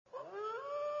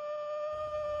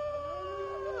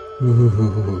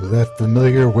Ooh, that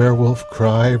familiar werewolf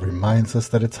cry reminds us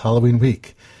that it's Halloween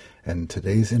week. And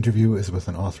today's interview is with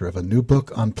an author of a new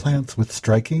book on plants with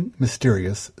striking,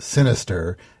 mysterious,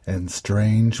 sinister, and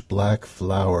strange black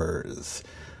flowers.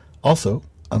 Also,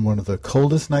 on one of the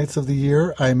coldest nights of the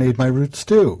year, I made my root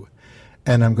stew.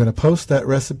 And I'm going to post that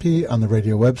recipe on the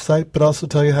radio website, but also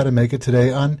tell you how to make it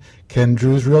today on Ken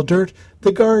Drew's Real Dirt,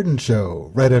 The Garden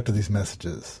Show, right after these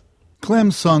messages.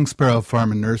 Clem's Song Sparrow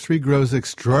Farm and Nursery grows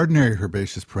extraordinary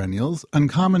herbaceous perennials,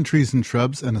 uncommon trees and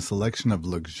shrubs, and a selection of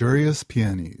luxurious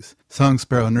peonies. Song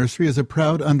Sparrow Nursery is a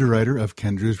proud underwriter of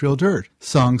Ken Drew's Real Dirt.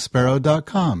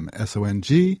 Songsparrow.com,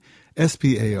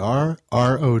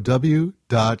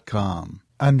 SONGSPARROW.com.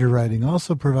 Underwriting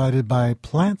also provided by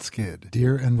Plant Skid,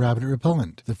 deer and rabbit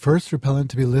repellent, the first repellent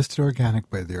to be listed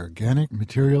organic by the Organic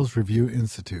Materials Review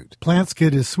Institute. Plant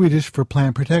Skid is Swedish for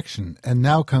plant protection and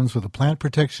now comes with a plant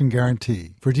protection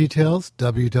guarantee. For details,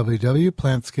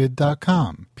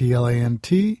 www.plantskyd.com.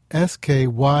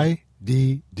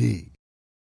 PLANTSKYDD.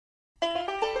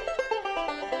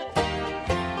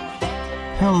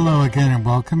 Hello again and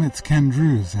welcome. It's Ken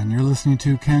Drews, and you're listening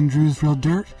to Ken Drew's Real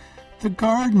Dirt, The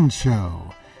Garden Show.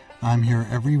 I'm here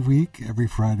every week. Every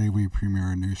Friday we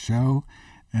premiere a new show,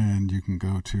 and you can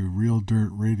go to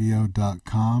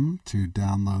realdirtradio.com to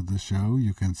download the show.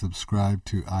 You can subscribe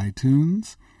to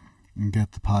iTunes and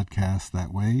get the podcast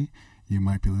that way. You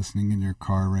might be listening in your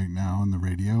car right now on the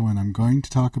radio, and I'm going to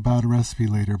talk about a recipe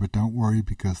later, but don't worry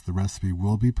because the recipe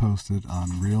will be posted on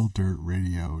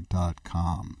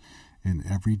realdirtradio.com in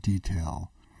every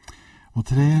detail. Well,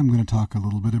 today I'm going to talk a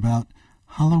little bit about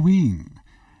Halloween,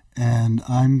 and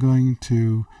I'm going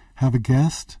to have a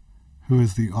guest who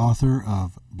is the author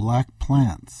of Black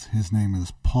Plants. His name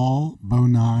is Paul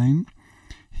Bonine.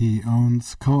 He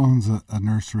co-owns a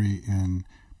nursery in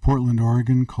Portland,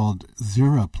 Oregon called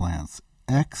Xera Plants,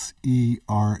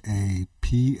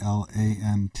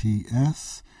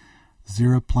 XERAPLANTS,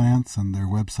 Xera Plants, and their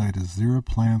website is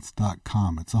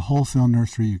xeraplants.com. It's a wholesale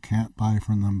nursery. You can't buy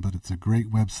from them, but it's a great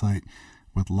website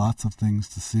with lots of things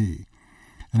to see.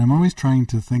 And I'm always trying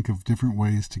to think of different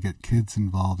ways to get kids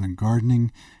involved in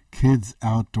gardening, kids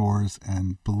outdoors,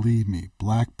 and believe me,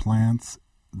 black plants,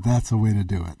 that's a way to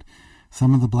do it.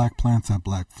 Some of the black plants have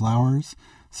black flowers.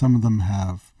 Some of them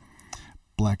have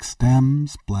black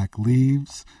stems, black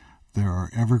leaves. There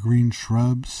are evergreen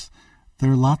shrubs.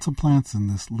 There are lots of plants in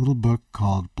this little book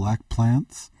called Black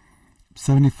Plants,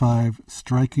 75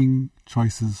 Striking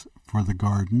Choices for the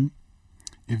Garden.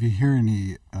 If you hear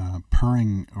any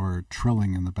purring or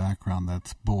trilling in the background,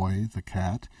 that's Boy, the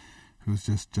cat, who's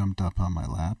just jumped up on my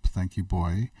lap. Thank you,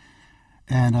 Boy.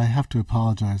 And I have to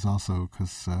apologize also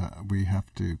because we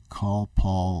have to call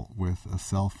Paul with a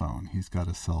cell phone. He's got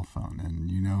a cell phone. And,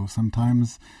 you know,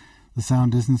 sometimes the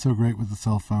sound isn't so great with the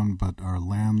cell phone, but our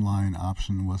landline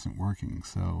option wasn't working.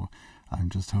 So I'm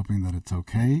just hoping that it's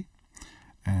okay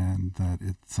and that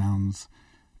it sounds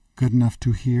good enough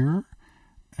to hear,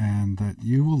 and that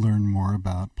you will learn more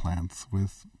about plants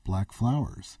with black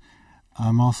flowers.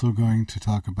 I'm also going to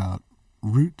talk about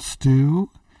root stew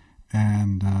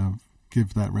and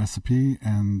give that recipe,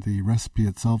 and the recipe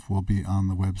itself will be on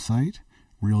the website,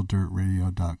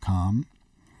 realdirtradio.com.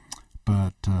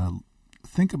 But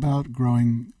think about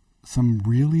growing some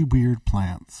really weird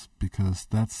plants, because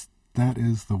that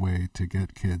is the way to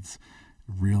get kids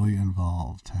really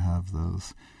involved, to have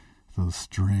those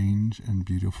strange and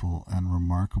beautiful and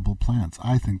remarkable plants.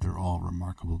 I think they're all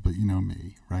remarkable, but you know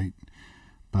me, right?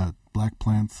 But black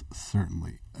plants,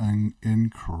 certainly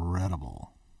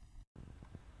incredible.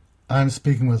 I'm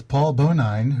speaking with Paul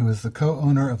Bonine, who is the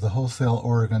co-owner of the wholesale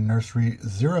Oregon nursery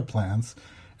Xera Plants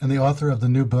and the author of the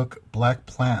new book Black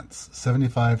Plants,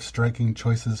 75 Striking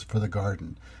Choices for the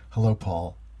Garden. Hello,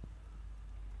 Paul.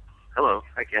 Hello.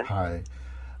 Hi, Ken. Hi.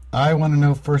 I want to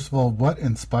know, first of all, what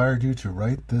inspired you to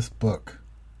write this book?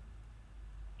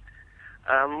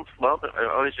 Well, I've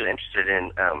always been interested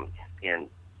in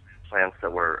plants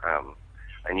that were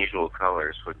unusual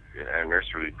colors. In our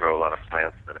nursery, we grow a lot of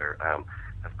plants that are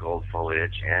have gold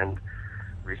foliage, and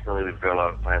recently we've grown a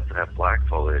lot of plants that have black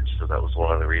foliage, so that was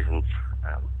one of the reasons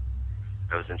I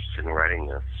was interested in writing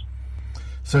this.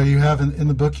 So you have, in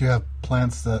the book, you have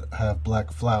plants that have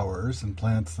black flowers and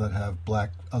plants that have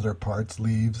black other parts,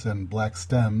 leaves and black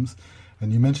stems.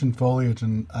 And you mentioned foliage,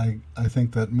 and I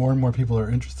think that more and more people are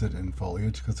interested in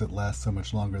foliage because it lasts so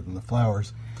much longer than the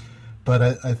flowers. But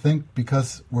I think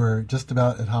because we're just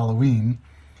about at Halloween,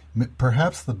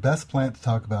 perhaps the best plant to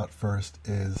talk about first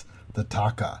is the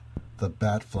taka, the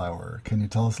bat flower. Can you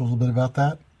tell us a little bit about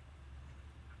that?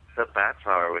 The bat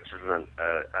flower, which is a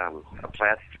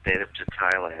plant native to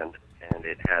Thailand, and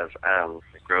it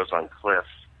grows on cliffs,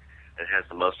 It has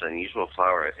the most unusual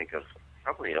flower, I think, of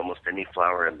probably almost any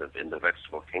flower in the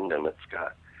vegetable kingdom. It's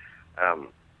got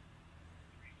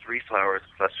 3 flowers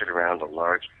clustered around a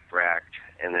large bract,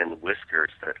 and then whiskers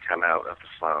that come out of the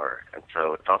flower, and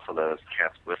so it's also known as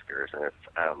cat's whiskers, and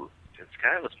it's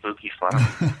kind of a spooky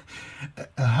flower.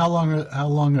 How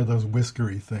long are those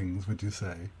whiskery things, would you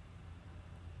say?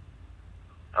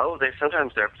 Oh, they're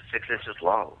up to 6 inches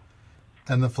long.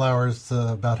 And the flower's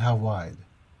about how wide?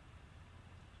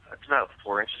 It's about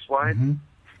 4 inches wide.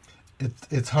 Mm-hmm.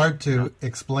 It's hard to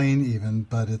explain even,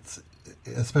 but it's,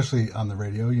 especially on the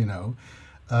radio, you know.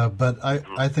 But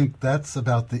I think that's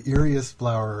about the eeriest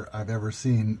flower I've ever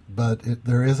seen. But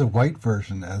there is a white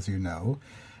version, as you know,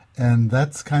 and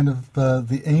that's kind of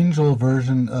the angel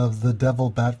version of the devil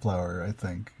bat flower, I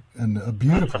think, and a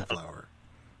beautiful flower.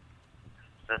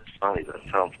 That's funny. That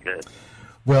sounds good.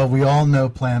 Well, we all know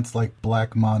plants like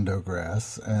black mondo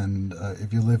grass, and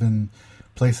if you live in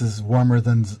places warmer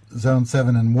than Zone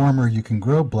 7 and warmer, you can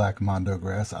grow black mondo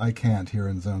grass. I can't here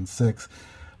in Zone 6.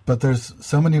 But there's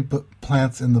so many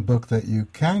plants in the book that you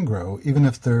can grow, even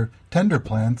if they're tender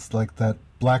plants, like that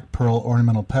black pearl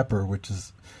ornamental pepper, which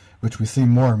we see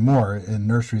more and more in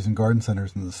nurseries and garden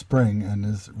centers in the spring, and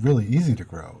is really easy to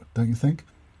grow, don't you think?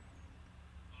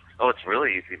 Oh, it's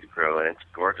really easy to grow, and it's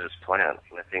a gorgeous plant.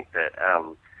 And I think that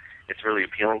it's really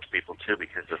appealing to people, too,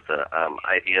 because of the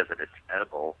idea that it's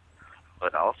edible,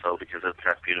 but also because it's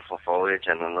got beautiful foliage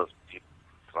and then those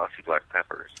glossy black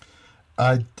peppers.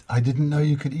 I didn't know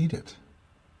you could eat it.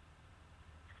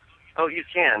 Oh, you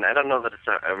can. I don't know that it's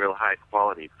a real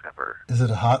high-quality pepper. Is it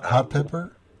a hot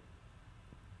pepper?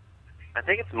 I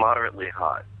think it's moderately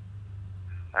hot.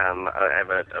 I have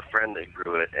a friend that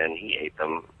grew it, and he ate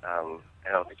them.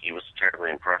 I don't think he was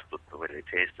terribly impressed with the way they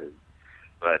tasted.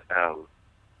 But I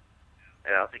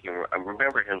don't think I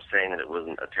remember him saying that it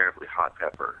wasn't a terribly hot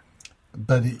pepper.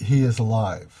 But he is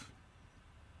alive.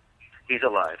 He's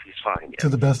alive. He's fine. Yes. To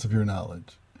the best of your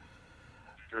knowledge.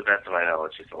 To the best of my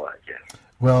knowledge, he's alive, yes.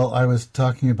 Well, I was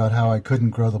talking about how I couldn't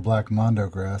grow the black mondo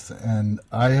grass, and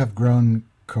I have grown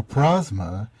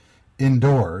coprosma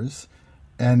indoors,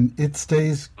 and it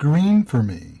stays green for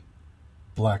me.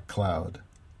 Black cloud.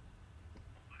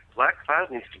 Black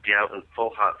cloud needs to be out in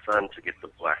full hot sun to get the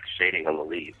black shading on the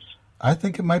leaves. I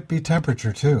think it might be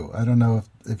temperature, too. I don't know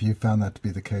if you found that to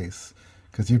be the case,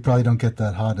 because you probably don't get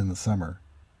that hot in the summer.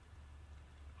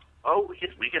 Oh,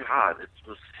 we get hot. It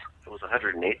was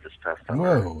 108 this past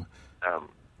summer. Whoa.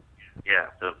 Yeah,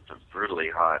 the brutally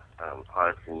hot,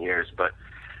 hottest in years. But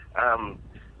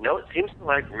no, it seems to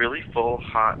like really full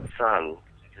hot sun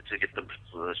to get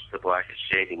the blackest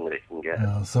shading that it can get.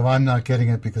 No, so I'm not getting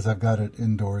it because I've got it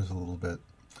indoors a little bit.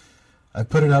 I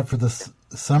put it out for the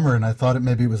summer, and I thought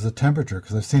maybe it was the temperature,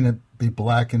 because I've seen it be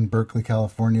black in Berkeley,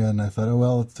 California, and I thought, oh,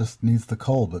 well, it just needs the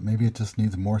cold, but maybe it just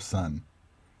needs more sun.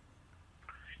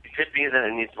 It could be that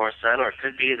it needs more sun, or it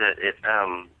could be that it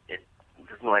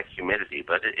doesn't like humidity,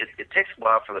 but it takes a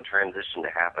while for the transition to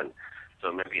happen,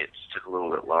 so maybe it just took a little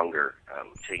bit longer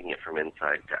taking it from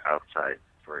inside to outside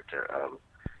for it to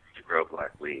grow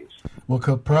black leaves. Well,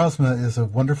 coprosma is a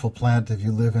wonderful plant if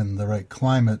you live in the right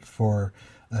climate for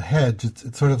a hedge.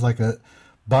 It's sort of like a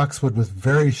boxwood with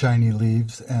very shiny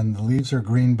leaves, and the leaves are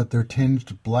green, but they're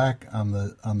tinged black on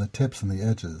the tips and the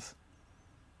edges.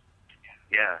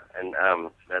 Yeah, and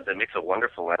that makes a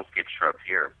wonderful landscape shrub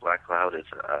here. Black cloud is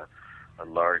a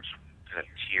large, kind of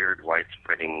tiered,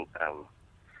 wide-spreading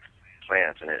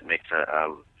plant, and it makes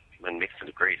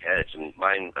a great hedge. And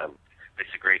mine makes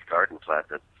a great garden plant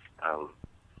that's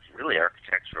really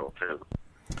architectural too.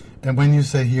 And when you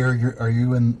say here, are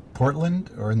you in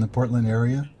Portland or in the Portland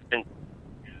area?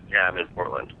 Yeah, I'm in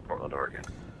Portland, Oregon.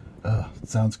 Oh,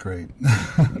 sounds great.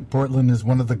 Portland is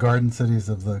one of the garden cities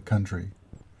of the country.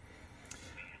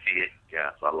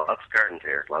 Yeah, lots of gardens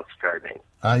here, lots of gardening.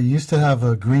 I used to have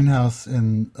a greenhouse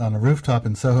on a rooftop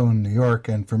in Soho, in New York,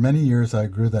 and for many years I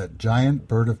grew that giant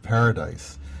bird of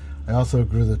paradise. I also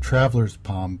grew the traveler's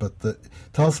palm, but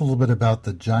tell us a little bit about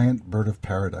the giant bird of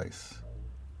paradise.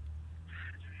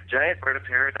 The giant bird of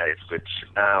paradise, which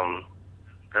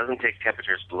doesn't take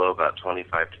temperatures below about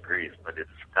 25 degrees, but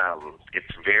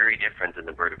it's very different than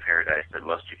the bird of paradise that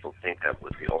most people think of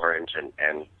with the orange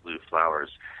and blue flowers.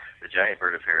 The giant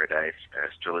bird of paradise,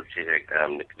 Strelitzidae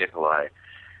nicolai,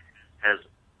 has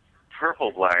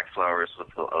purple-black flowers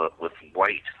with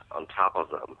white on top of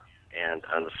them. And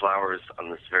the flowers on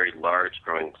this very large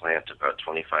growing plant, about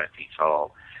 25 feet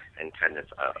tall, and kind of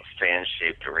a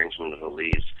fan-shaped arrangement of the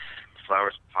leaves, the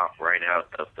flowers pop right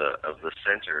out of the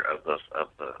center of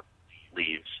the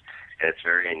leaves, and it's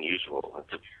very unusual.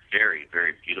 It's a very,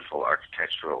 very beautiful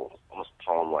architectural, almost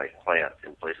palm-like plant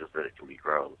in places that it can be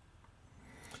grown.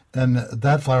 And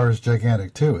that flower is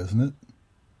gigantic too, isn't it?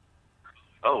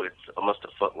 Oh, it's almost a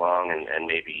foot long and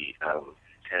maybe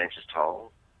 10 inches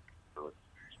tall. So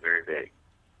it's very big.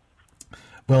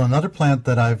 Well, another plant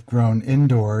that I've grown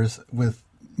indoors with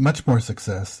much more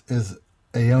success is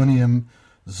Aeonium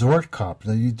Zwartkop.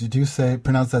 Now, did you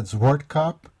pronounce that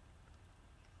Zwartkop?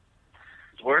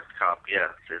 Zwartkop, yes,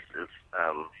 is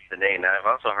the name. Now, I've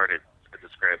also heard it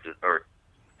described as, or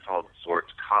called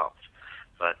Zwartkop,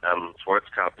 but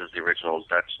Zwartkop is the original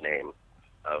Dutch name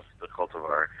of the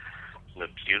cultivar. The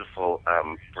beautiful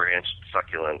branched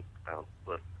succulent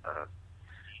with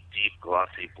deep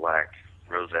glossy black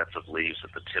rosettes of leaves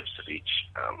at the tips of each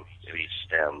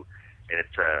stem, and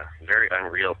it's a very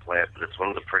unreal plant, but it's one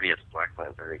of the prettiest black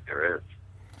plants I think there is.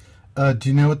 Do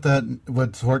you know what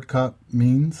Zwartkop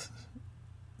means?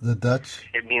 The Dutch?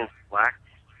 It means black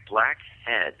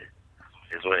head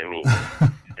is what it means.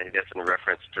 And that's in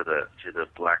reference to the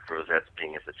black rosettes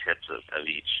being at the tips of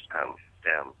each stem.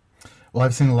 Well,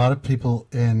 I've seen a lot of people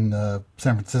in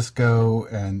San Francisco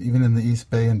and even in the East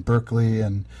Bay and Berkeley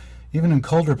and even in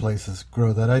colder places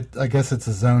grow that. I guess it's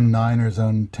a Zone 9 or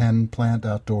Zone 10 plant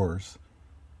outdoors.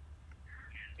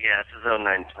 Yeah, it's a Zone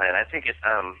 9 plant. I think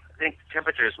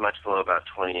temperature is much below about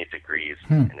 28 degrees,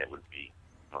 and it would be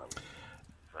fun.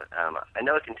 But I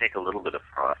know it can take a little bit of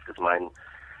frost because mine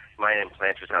in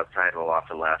planters outside will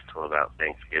often last till about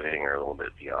Thanksgiving or a little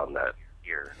bit beyond that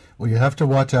year. Well, you have to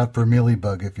watch out for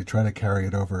mealybug if you try to carry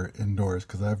it over indoors,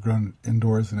 because I've grown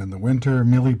indoors, and in the winter,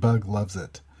 mealybug loves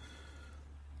it.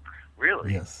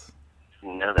 Really? Yes. I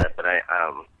didn't know that, but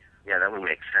yeah, that would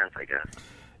make sense, I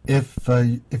If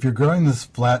guess. you're growing this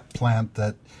flat plant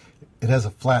that it has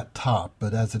a flat top,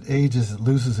 but as it ages, it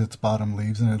loses its bottom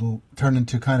leaves, and it'll turn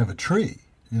into kind of a tree.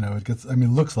 It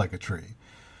looks like a tree.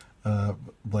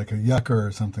 Like a yucca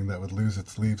or something that would lose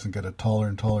its leaves and get a taller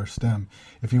and taller stem.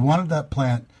 If you wanted that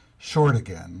plant short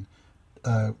again,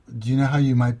 do you know how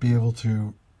you might be able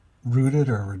to root it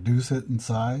or reduce it in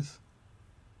size?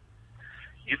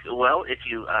 If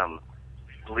you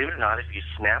believe it or not, if you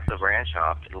snap the branch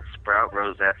off, it'll sprout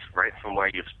rosettes right from where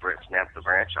you've snapped the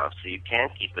branch off, so you can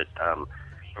keep it from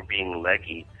being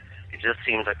leggy. It just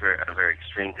seems like a very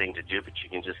extreme thing to do, but you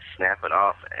can just snap it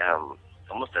off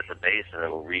almost at the base, and it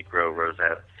will regrow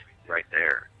rosettes right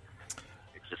there.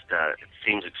 It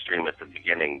seems extreme at the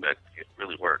beginning, but it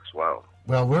really works well.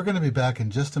 Well, we're going to be back in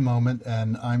just a moment,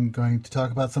 and I'm going to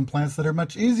talk about some plants that are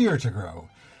much easier to grow.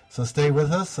 So stay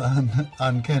with us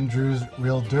on Ken Drew's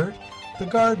Real Dirt, the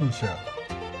Garden Show.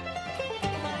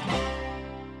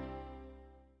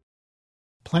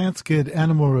 PlantSkid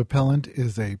Animal Repellent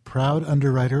is a proud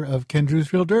underwriter of Ken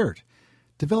Drew's Real Dirt.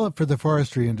 Developed for the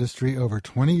forestry industry over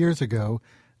 20 years ago,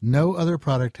 no other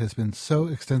product has been so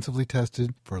extensively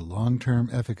tested for long-term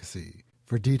efficacy.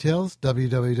 For details,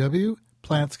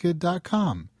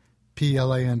 www.plantskyd.com.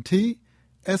 PlantSkydd.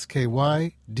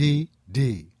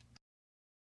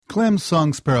 Clem's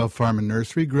Song Sparrow Farm and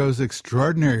Nursery grows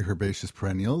extraordinary herbaceous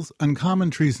perennials, uncommon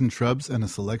trees and shrubs, and a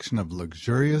selection of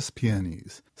luxurious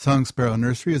peonies. Song Sparrow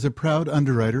Nursery is a proud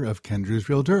underwriter of Ken Drew's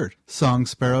Real Dirt.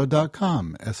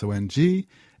 Songsparrow.com.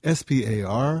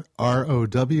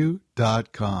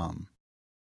 SONGSPARROW.com.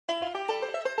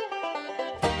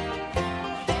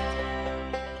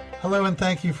 Hello, and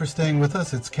thank you for staying with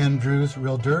us. It's Ken Drew's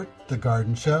Real Dirt, the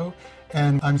Garden Show,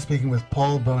 and I'm speaking with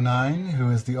Paul Bonine,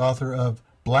 who is the author of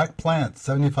Black Plants,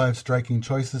 75 Striking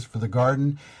Choices for the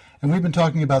Garden. And we've been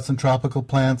talking about some tropical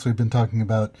plants. We've been talking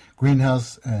about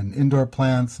greenhouse and indoor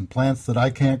plants and plants that I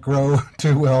can't grow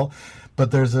too well. But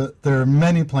there are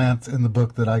many plants in the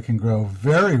book that I can grow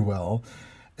very well.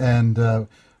 And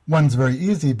one's very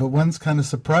easy, but one's kind of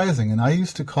surprising. And I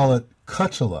used to call it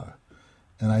cutula.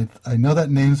 And I know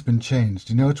that name's been changed.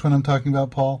 Do you know which one I'm talking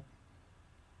about, Paul?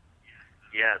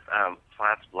 Yes,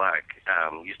 Platts Black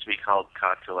used to be called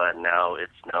cutula, and now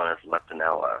it's known as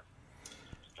leptonella,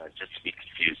 just to be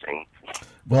confusing.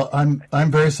 Well,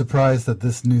 I'm very surprised that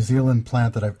this New Zealand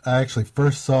plant that I actually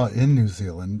first saw in New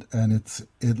Zealand, and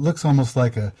it looks almost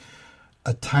like a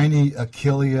tiny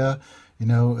achillea.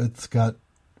 It's got,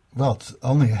 it's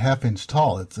only a half-inch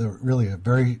tall. It's really a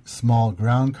very small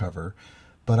ground cover.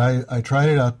 But I tried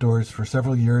it outdoors for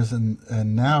several years, and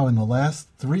now in the last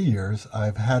 3 years,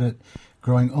 I've had it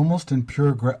growing almost in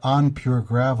pure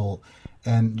gravel,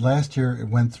 and last year it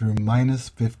went through minus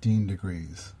 15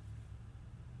 degrees.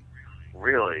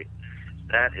 Really?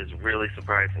 That is really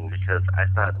surprising, because I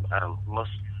thought most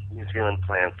New Zealand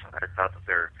plants, I thought that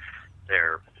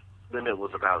their limit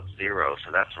was about 0,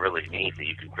 so that's really neat that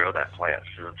you could grow that plant.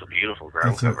 So it's a beautiful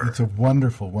ground cover. It's a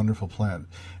wonderful, wonderful plant.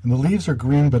 And the leaves are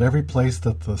green, but every place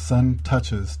that the sun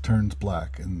touches turns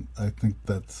black, and I think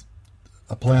that's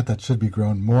a plant that should be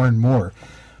grown more and more.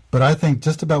 But I think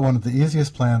just about one of the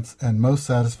easiest plants and most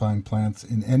satisfying plants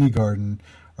in any garden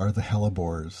are the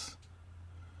hellebores.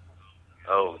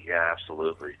 Oh, yeah,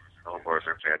 absolutely. Hellebores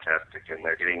are fantastic, and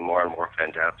they're getting more and more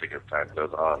fantastic as time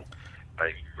goes on.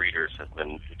 Like, breeders have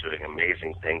been doing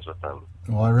amazing things with them.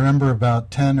 Well, I remember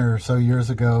about 10 or so years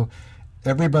ago,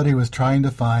 everybody was trying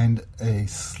to find a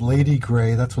slaty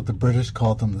gray, that's what the British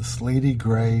called them, the slaty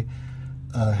gray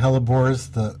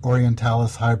hellebores, the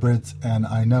Orientalis hybrids, and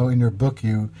I know in your book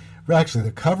actually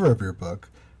the cover of your book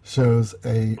shows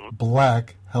a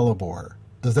black hellebore.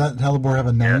 Does that hellebore have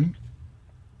a name? Yes.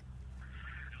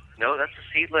 No, that's a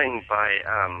seedling by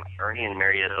Ernie and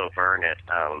Marietta O'Byrne at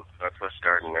Northwest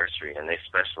Garden Nursery, and they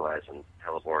specialize in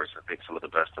hellebores. I think some of the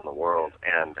best in the world,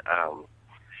 and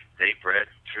they bred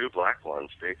true black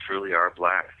ones. They truly are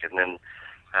black. And then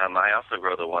I also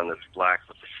grow the one that's black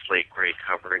with the slate gray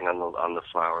covering on the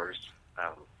flowers,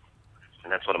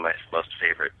 and that's one of my most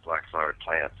favorite black flowered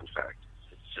plants. In fact,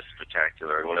 it's just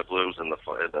spectacular. And when it blooms in this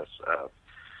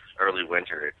early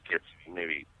winter, it gets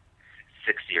maybe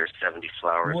 60 or 70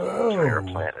 flowers in the entire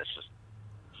plant. It's just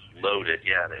loaded.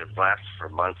 Yeah, it lasts for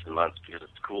months and months because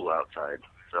it's cool outside.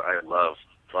 So I love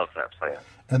that plant.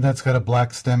 And that's got a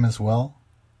black stem as well?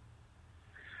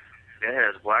 It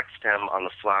has black stem on the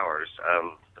flowers.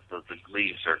 The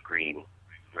leaves are green,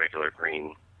 regular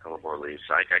green hellebore leaves.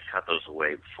 So I cut those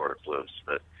away before it blooms,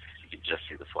 but you can just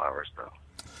see the flowers, though.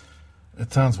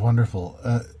 It sounds wonderful.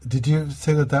 Did you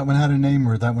say that one had a name,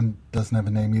 or that one doesn't have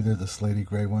a name either, the slaty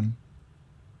gray one?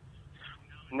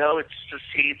 No, it's just a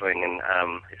seedling, and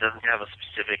it doesn't have a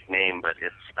specific name, but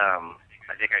it's,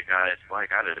 I think I got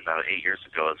it about 8 years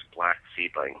ago as black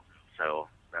seedling, so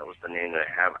that was the name that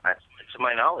I have. To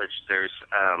my knowledge, there's,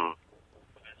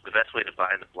 the best way to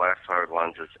buy the black flowered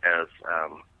ones is as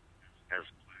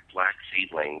black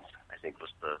seedlings, I think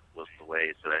was the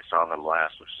way that I saw them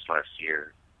last, which was last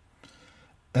year.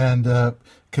 And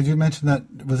could you mention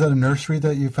was that a nursery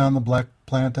that you found the black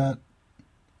plant at?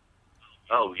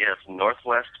 Oh, yes,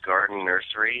 Northwest Garden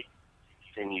Nursery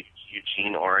in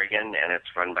Eugene, Oregon, and it's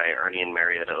run by Ernie and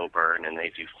Marietta O'Byrne, and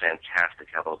they do fantastic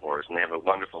hellebores, and they have a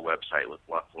wonderful website with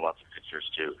lots and lots of pictures,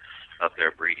 too, of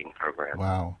their breeding program.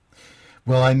 Wow.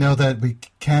 Well, I know that we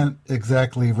can't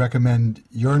exactly recommend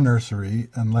your nursery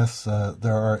unless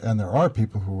there are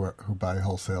people who buy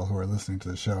wholesale who are listening to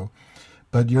the show,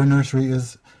 but your nursery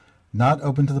is not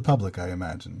open to the public, I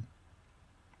imagine.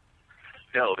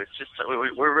 No, it's just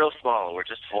we're real small. We're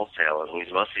just wholesale, and we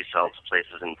mostly sell to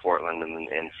places in Portland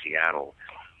and Seattle.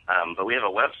 But we have a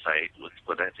website with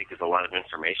what I think is a lot of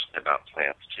information about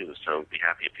plants too. So be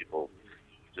happy if people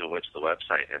go to the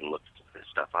website and look this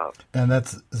stuff up. And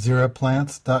that's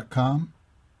zeraplants.com?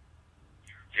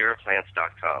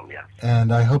 Zeraplants.com, yes.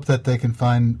 And I hope that they can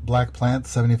find black plants,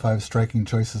 75 striking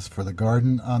choices for the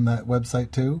garden on that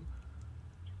website too?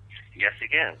 Yes, you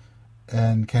can.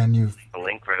 And can you... A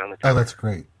link right on the cover. Oh, that's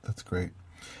great. That's great.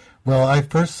 Well, I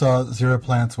first saw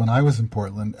Zeraplants when I was in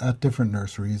Portland at different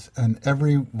nurseries, and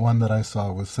every one that I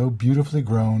saw was so beautifully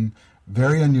grown,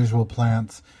 very unusual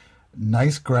plants,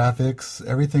 nice graphics.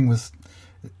 Everything was...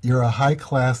 You're a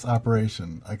high-class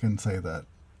operation. I can say that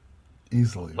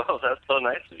easily. Oh, that's so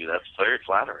nice of you. That's very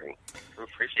flattering. We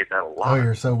appreciate that a lot. Oh,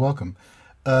 you're so welcome.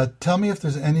 Tell me if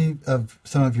there's any of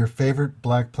some of your favorite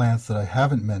black plants that I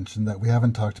haven't mentioned that we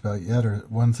haven't talked about yet, or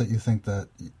ones that you think that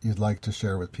you'd like to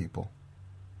share with people.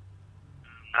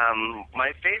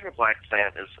 My favorite black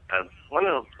plant is one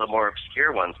of the more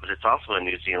obscure ones, but it's also a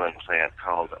New Zealand plant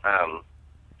called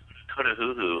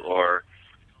Kotahuhu, or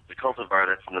the cultivar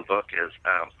that's in the book is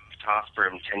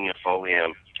Pittosporum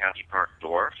tenuifolium County Park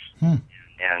dwarf.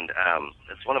 And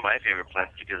it's one of my favorite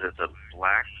plants because it's a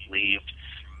black-leaved,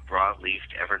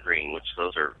 broad-leafed evergreen, which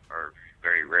those are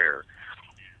very rare.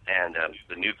 And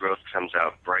the new growth comes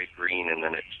out bright green, and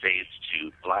then it fades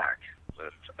to black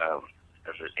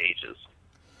as it ages.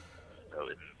 So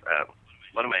it's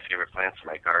one of my favorite plants in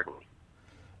my garden.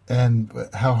 And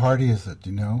how hardy is it? Do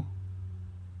you know?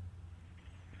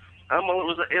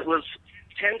 Well, it was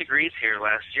 10 degrees here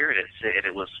last year, and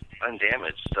it was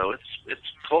undamaged. So it's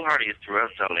cold hardy throughout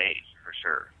Zone 8 for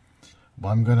sure.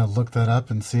 Well, I'm going to look that up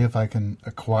and see if I can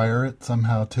acquire it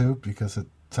somehow too, because it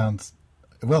sounds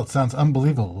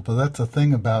unbelievable. But that's the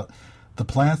thing about the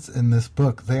plants in this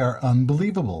book; they are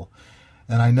unbelievable.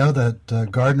 And I know that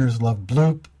gardeners love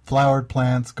blue flowered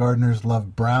plants, gardeners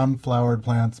love brown flowered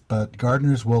plants, but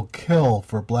gardeners will kill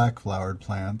for black flowered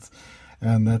plants.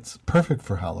 And that's perfect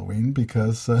for Halloween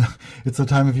because it's a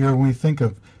time of year when we think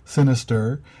of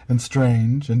sinister and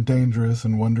strange and dangerous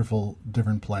and wonderful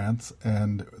different plants.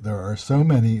 And there are so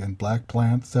many, and black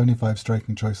plants, 75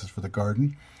 striking choices for the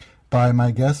garden. by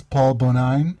my guest, Paul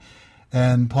Bonine.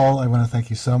 And Paul, I want to thank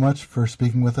you so much for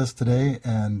speaking with us today,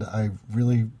 and I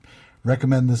really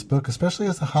recommend this book, especially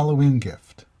as a Halloween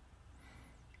gift.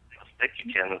 Thank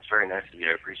you, Ken. That's very nice of you.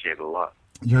 I appreciate it a lot.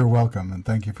 You're welcome, and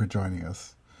thank you for joining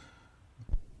us.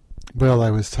 Well,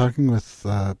 I was talking with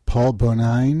Paul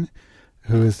Bonine,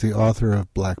 who is the author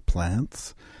of Black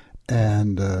Plants,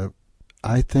 and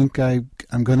I think I'm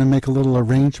going to make a little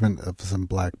arrangement of some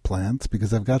black plants,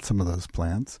 because I've got some of those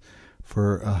plants,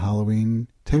 for a Halloween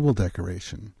table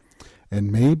decoration.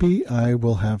 And maybe I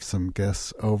will have some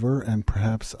guests over, and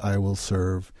perhaps I will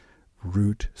serve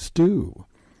root stew,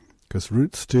 because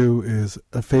root stew is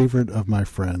a favorite of my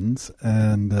friends,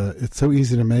 and it's so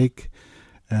easy to make,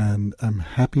 and I'm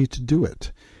happy to do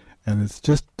it. And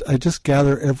I just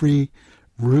gather every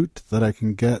root that I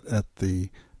can get at the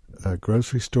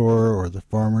grocery store or the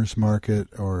farmer's market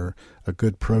or a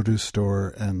good produce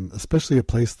store, and especially a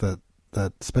place that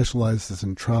specializes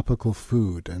in tropical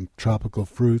food and tropical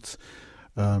fruits,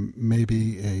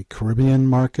 maybe a Caribbean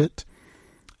market.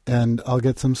 And I'll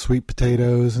get some sweet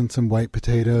potatoes and some white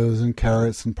potatoes and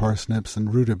carrots and parsnips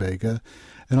and rutabaga,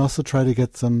 and also try to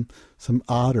get some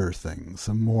odder things,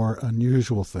 some more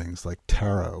unusual things like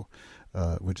taro,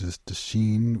 which is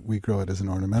dasheen. We grow it as an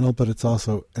ornamental, but it's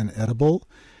also an edible.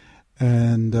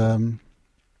 And I'm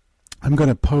going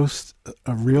to post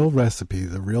a real recipe,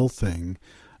 the real thing,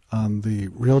 on the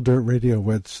Real Dirt Radio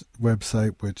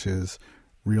website, which is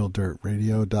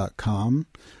realdirtradio.com.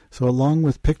 So along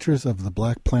with pictures of the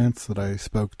black plants that I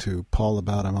spoke to Paul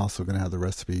about, I'm also going to have the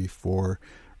recipe for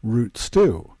root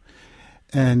stew.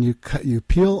 And you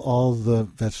peel all the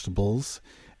vegetables,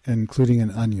 including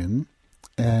an onion,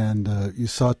 and you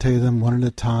saute them one at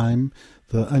a time.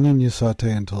 The onion you saute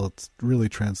until it's really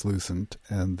translucent,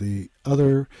 and the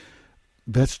other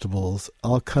vegetables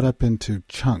I'll cut up into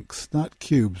chunks, not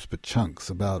cubes, but chunks,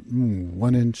 about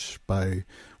 1 inch by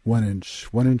 1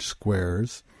 inch, 1 inch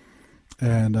squares.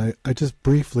 And I just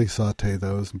briefly saute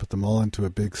those and put them all into a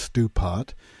big stew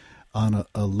pot on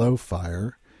a low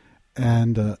fire.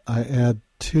 And I add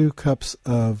 2 cups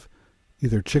of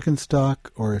either chicken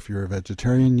stock, or if you're a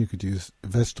vegetarian, you could use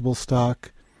vegetable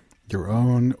stock, your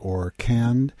own or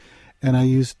canned. And I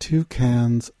use 2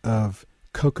 cans of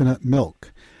coconut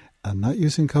milk. I'm not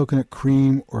using coconut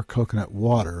cream or coconut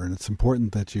water, and it's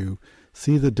important that you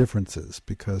see the differences,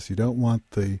 because you don't want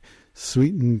the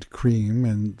sweetened cream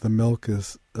and the milk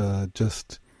is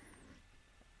just,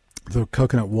 the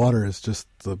coconut water is just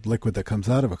the liquid that comes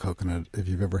out of a coconut. If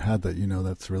you've ever had that, you know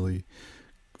that's really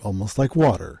almost like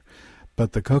water.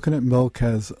 But the coconut milk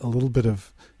has a little bit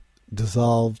of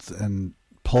dissolved and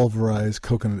pulverized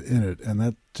coconut in it, and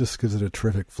that just gives it a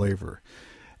terrific flavor.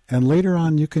 And later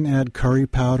on, you can add curry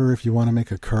powder if you want to make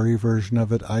a curry version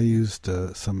of it. I used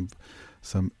some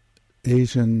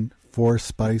Asian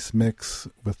 4-spice mix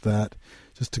with that,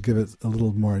 just to give it a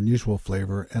little more unusual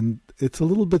flavor. And it's a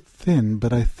little bit thin,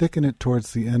 but I thicken it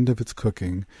towards the end of its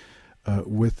cooking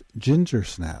with ginger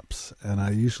snaps. And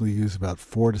I usually use about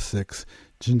 4 to 6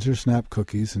 ginger snap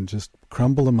cookies and just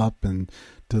crumble them up and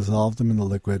dissolve them in the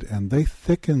liquid. And they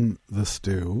thicken the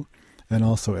stew and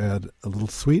also add a little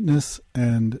sweetness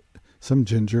and some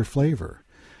ginger flavor.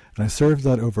 And I serve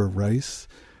that over rice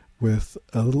with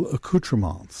a little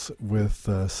accoutrements, with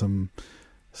some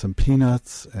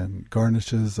peanuts and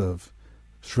garnishes of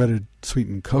shredded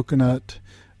sweetened coconut,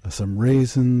 some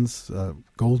raisins,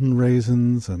 golden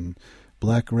raisins and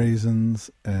black raisins,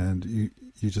 and you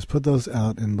just put those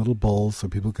out in little bowls so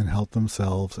people can help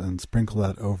themselves, and sprinkle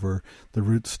that over the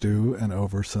root stew and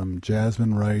over some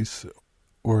jasmine rice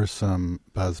or some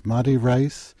basmati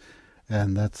rice.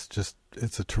 And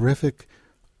it's a terrific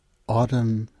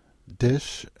autumn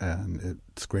dish, and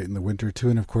it's great in the winter too.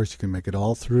 And of course you can make it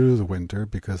all through the winter,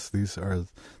 because these are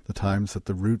the times that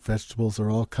the root vegetables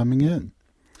are all coming in.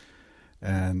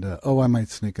 And I might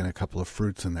sneak in a couple of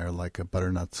fruits in there, like a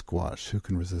butternut squash. Who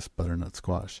can resist butternut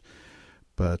squash?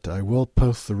 But I will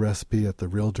post the recipe at the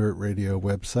Real Dirt Radio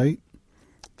website,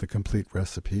 the complete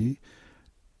recipe.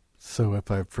 So if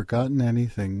I've forgotten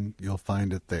anything, you'll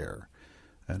find it there.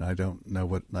 And I don't know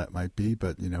what that might be,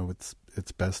 but it's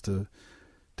best to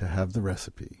have the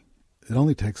recipe. It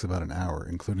only takes about an hour,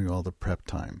 including all the prep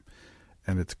time.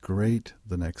 And it's great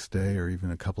the next day or even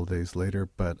a couple of days later,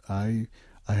 but I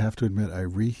have to admit I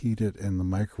reheat it in the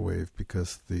microwave,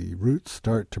 because the roots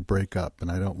start to break up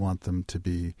and I don't want them to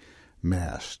be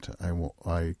mashed.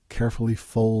 I carefully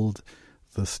fold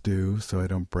the stew so I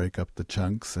don't break up the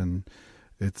chunks, and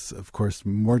it's of course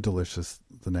more delicious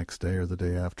the next day or the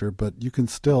day after, but you can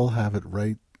still have it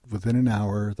right within an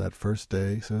hour that first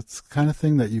day. So it's the kind of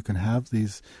thing that you can have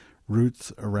these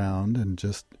roots around and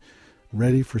just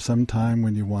ready for some time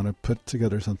when you want to put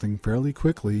together something fairly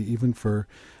quickly, even for,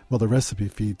 well, the recipe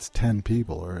feeds 10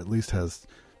 people, or at least has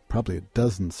probably a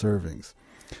dozen servings.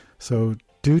 So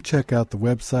do check out the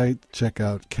website. Check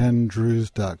out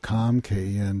kendruse.com,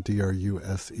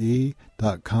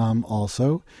 KENDRUSE.com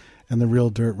also, and the Real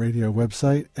Dirt Radio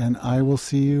website. And I will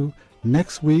see you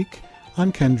next week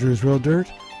on Ken Druse Real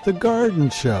Dirt, The Garden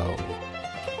Show.